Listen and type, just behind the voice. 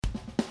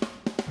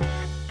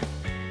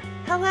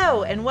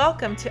Hello and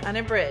welcome to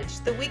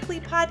Unabridged, the weekly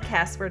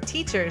podcast where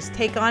teachers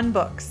take on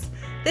books.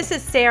 This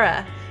is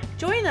Sarah.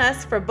 Join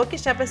us for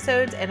bookish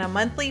episodes and a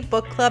monthly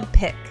book club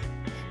pick.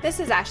 This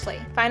is Ashley.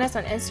 Find us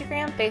on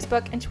Instagram,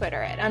 Facebook, and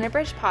Twitter at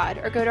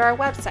UnabridgedPod or go to our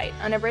website,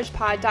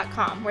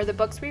 unabridgedpod.com, where the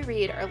books we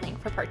read are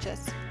linked for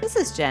purchase. This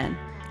is Jen.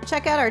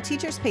 Check out our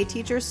Teachers Pay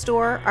Teachers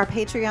store, our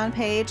Patreon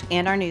page,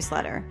 and our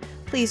newsletter.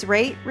 Please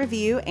rate,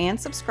 review, and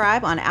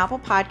subscribe on Apple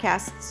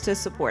Podcasts to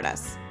support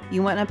us.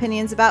 You want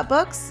opinions about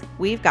books?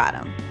 We've got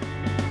them.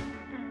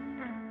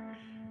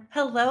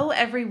 Hello,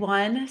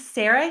 everyone.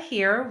 Sarah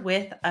here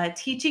with a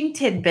teaching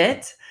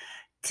tidbit.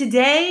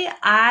 Today,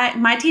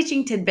 my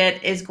teaching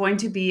tidbit is going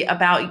to be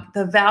about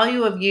the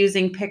value of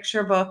using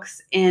picture books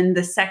in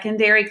the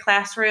secondary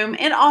classroom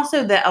and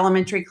also the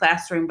elementary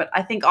classroom. But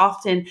I think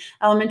often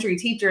elementary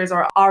teachers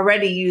are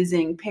already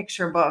using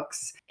picture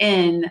books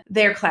in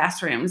their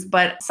classrooms,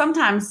 but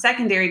sometimes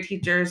secondary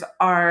teachers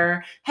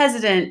are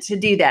hesitant to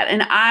do that.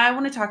 And I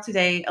want to talk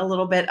today a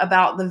little bit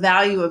about the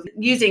value of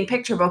using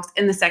picture books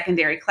in the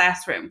secondary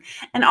classroom.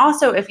 And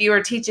also, if you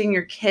are teaching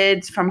your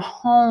kids from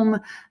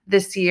home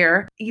this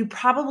year, you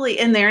probably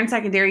in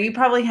secondary, you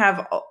probably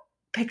have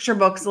picture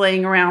books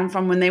laying around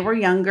from when they were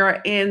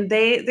younger, and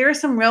there is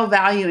some real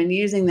value in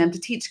using them to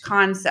teach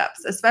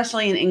concepts,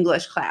 especially in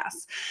English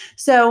class.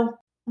 So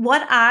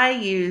what I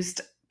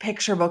used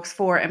picture books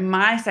for in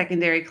my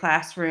secondary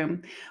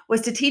classroom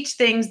was to teach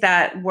things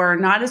that were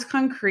not as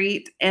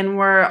concrete and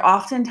were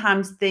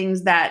oftentimes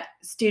things that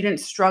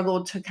students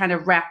struggled to kind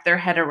of wrap their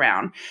head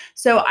around.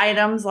 So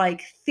items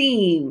like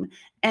theme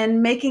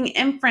and making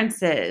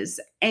inferences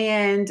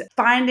and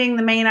finding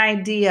the main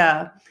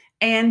idea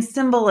and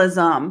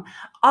symbolism,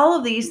 all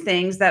of these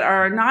things that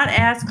are not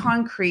as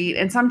concrete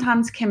and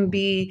sometimes can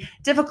be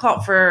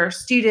difficult for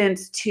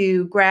students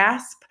to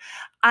grasp.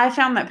 I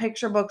found that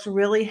picture books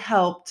really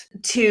helped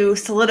to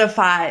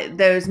solidify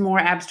those more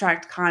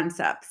abstract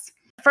concepts.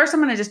 First,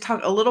 I'm going to just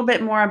talk a little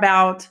bit more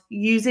about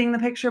using the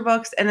picture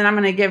books, and then I'm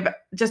going to give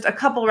just a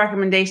couple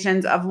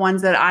recommendations of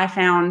ones that I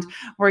found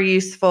were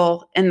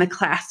useful in the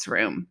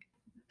classroom.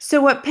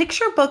 So what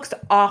picture books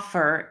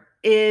offer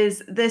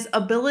is this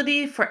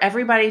ability for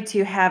everybody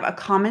to have a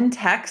common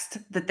text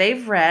that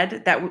they've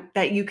read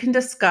that you can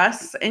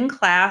discuss in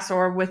class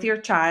or with your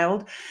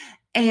child,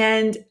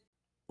 and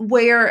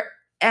whereas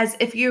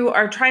if you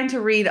are trying to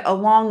read a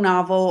long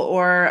novel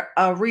or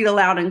a read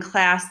aloud in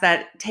class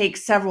that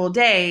takes several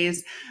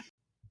days,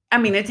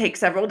 it takes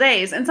several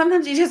days. And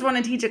sometimes you just want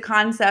to teach a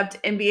concept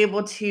and be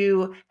able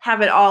to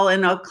have it all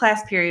in a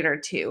class period or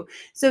two.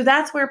 So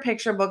that's where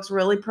picture books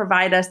really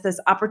provide us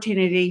this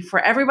opportunity for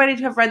everybody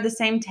to have read the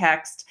same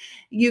text.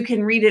 You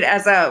can read it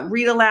as a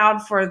read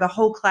aloud for the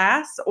whole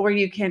class, or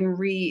you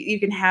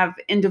can have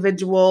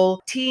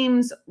individual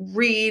teams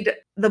read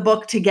the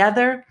book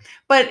together,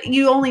 but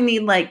you only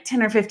need like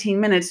 10 or 15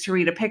 minutes to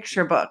read a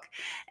picture book.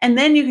 And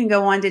then you can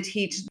go on to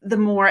teach the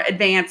more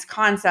advanced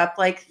concept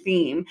like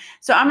theme.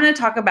 So I'm going to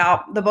talk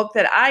about the book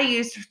that I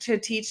used to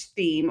teach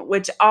theme,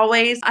 which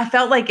I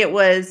felt like it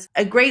was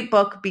a great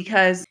book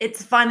because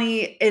it's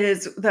funny.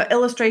 The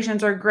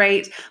illustrations are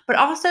great, but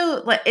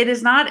also it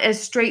is not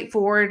as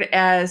straightforward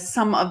as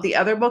some of the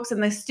other books.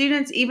 And the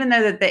students, even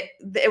though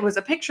it was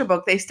a picture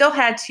book, they still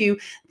had to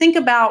think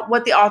about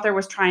what the author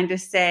was trying to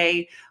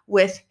say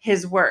with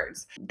his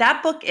words.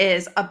 That book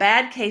is A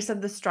Bad Case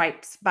of the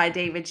Stripes by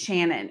David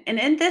Shannon. And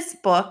in this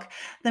book,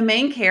 the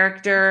main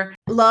character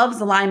loves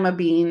lima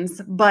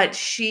beans, but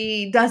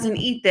she doesn't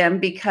eat them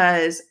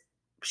because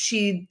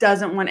she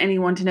doesn't want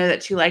anyone to know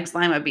that she likes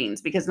lima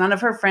beans, because none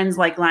of her friends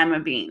like lima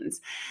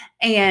beans.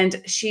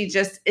 And she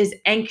just is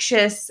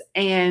anxious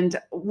and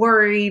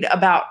worried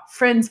about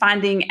friends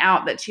finding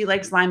out that she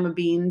likes lima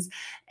beans.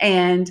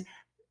 And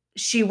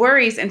she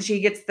worries and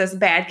she gets this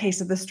bad case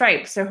of the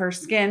stripes. So her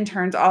skin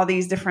turns all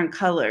these different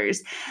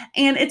colors.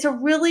 And it's a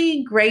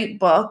really great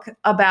book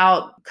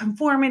about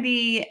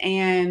conformity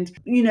and,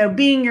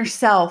 being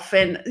yourself.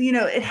 And,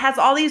 it has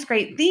all these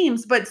great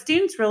themes, but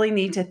students really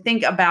need to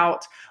think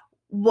about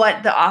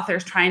what the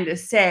author's trying to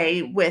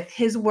say with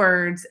his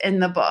words in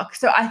the book.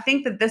 So I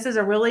think that this is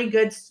a really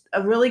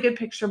good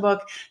picture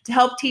book to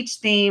help teach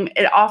theme.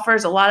 It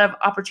offers a lot of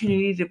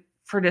opportunity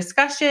for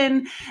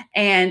discussion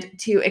and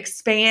to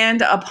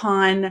expand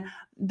upon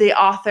the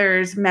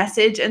author's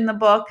message in the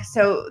book.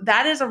 So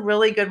that is a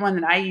really good one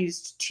that I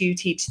used to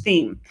teach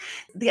theme.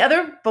 The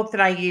other book that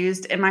I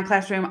used in my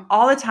classroom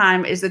all the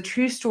time is The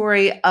True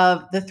Story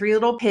of the Three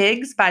Little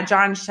Pigs by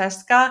Jon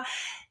Scieszka.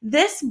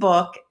 This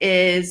book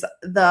is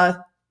the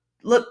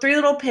Three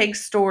Little Pigs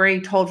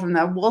story told from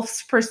the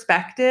wolf's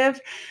perspective.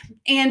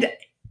 And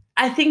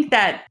I think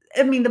that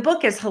the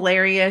book is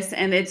hilarious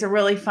and it's a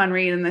really fun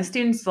read and the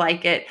students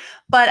like it.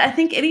 But I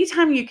think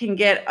anytime you can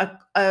get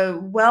a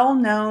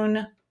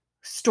well-known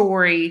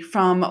story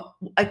from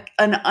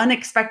an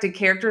unexpected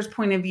character's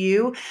point of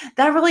view,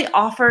 that really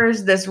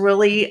offers this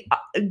really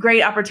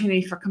great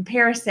opportunity for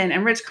comparison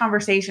and rich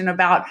conversation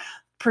about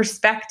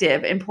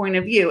perspective and point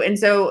of view. And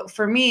so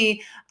for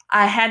me,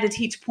 I had to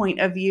teach point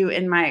of view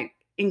in my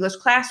English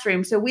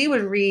classroom. So we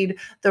would read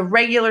the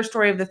regular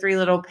story of the Three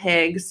Little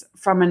Pigs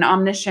from an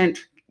omniscient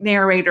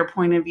narrator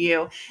point of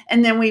view.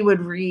 And then we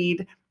would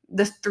read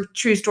the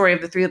true story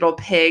of the Three Little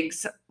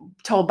Pigs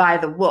told by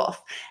the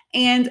wolf.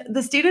 And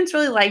the students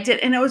really liked it.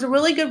 And it was a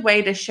really good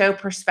way to show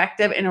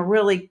perspective in a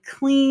really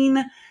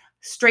clean,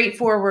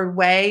 straightforward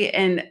way,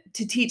 and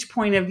to teach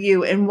point of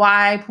view and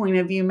why point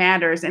of view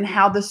matters and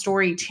how the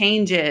story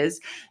changes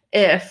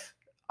if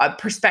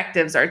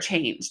perspectives are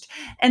changed.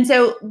 And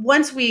so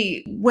once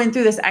we went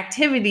through this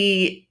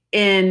activity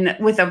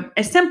with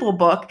a simple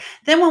book,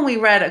 then when we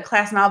read a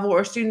class novel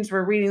or students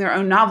were reading their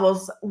own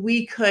novels,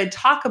 we could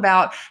talk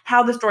about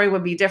how the story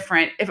would be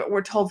different if it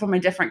were told from a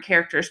different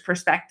character's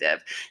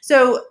perspective.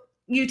 So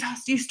you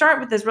start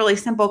with this really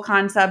simple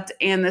concept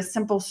and this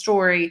simple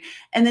story,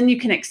 and then you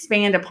can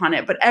expand upon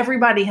it. But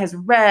everybody has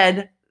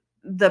read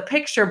the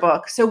picture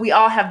book, so we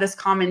all have this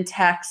common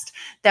text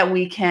that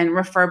we can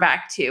refer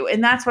back to.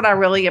 And that's what I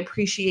really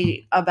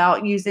appreciate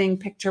about using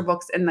picture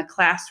books in the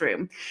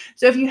classroom.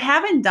 So if you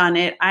haven't done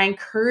it, I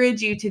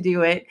encourage you to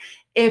do it.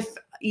 If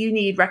you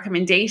need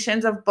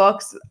recommendations of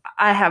books,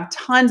 I have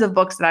tons of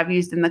books that I've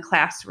used in the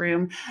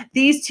classroom.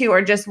 These two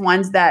are just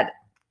ones that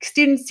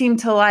students seem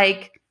to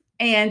like,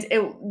 and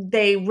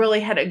they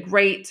really had a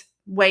great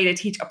way to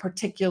teach a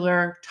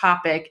particular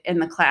topic in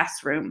the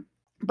classroom.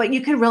 But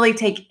you can really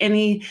take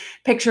any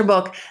picture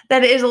book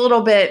that has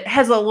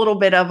a little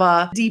bit of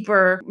a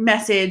deeper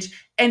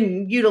message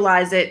and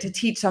utilize it to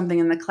teach something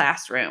in the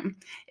classroom.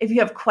 If you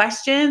have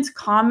questions,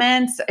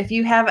 comments, if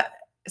you have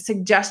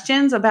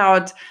suggestions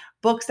about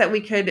books that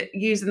we could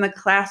use in the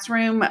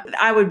classroom,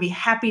 I would be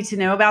happy to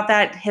know about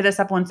that. Hit us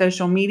up on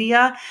social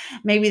media.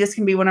 Maybe this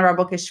can be one of our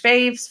bookish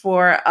faves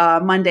for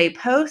a Monday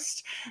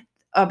post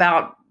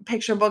about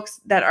picture books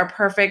that are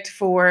perfect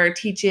for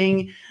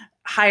teaching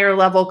higher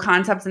level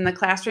concepts in the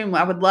classroom.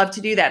 I would love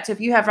to do that. So if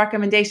you have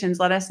recommendations,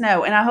 let us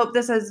know. And I hope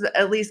this has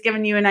at least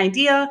given you an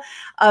idea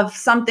of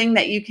something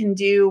that you can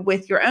do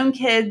with your own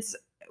kids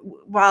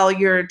while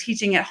you're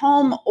teaching at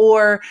home,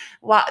 or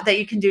that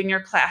you can do in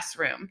your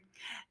classroom.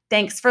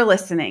 Thanks for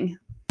listening.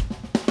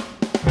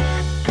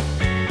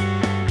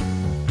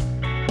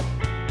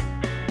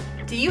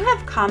 Do you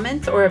have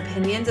comments or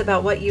opinions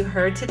about what you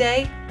heard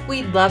today?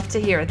 We'd love to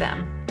hear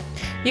them.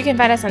 You can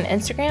find us on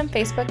Instagram,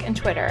 Facebook, and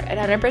Twitter at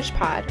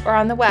UnabridgedPod, or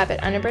on the web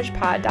at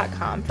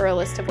unabridgedpod.com for a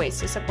list of ways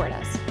to support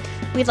us.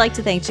 We'd like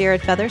to thank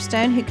Jared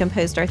Featherstone, who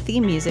composed our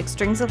theme music,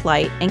 Strings of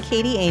Light, and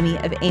Katie Amy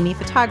of Amy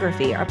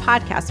Photography, our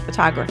podcast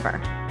photographer.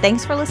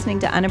 Thanks for listening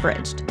to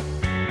Unabridged.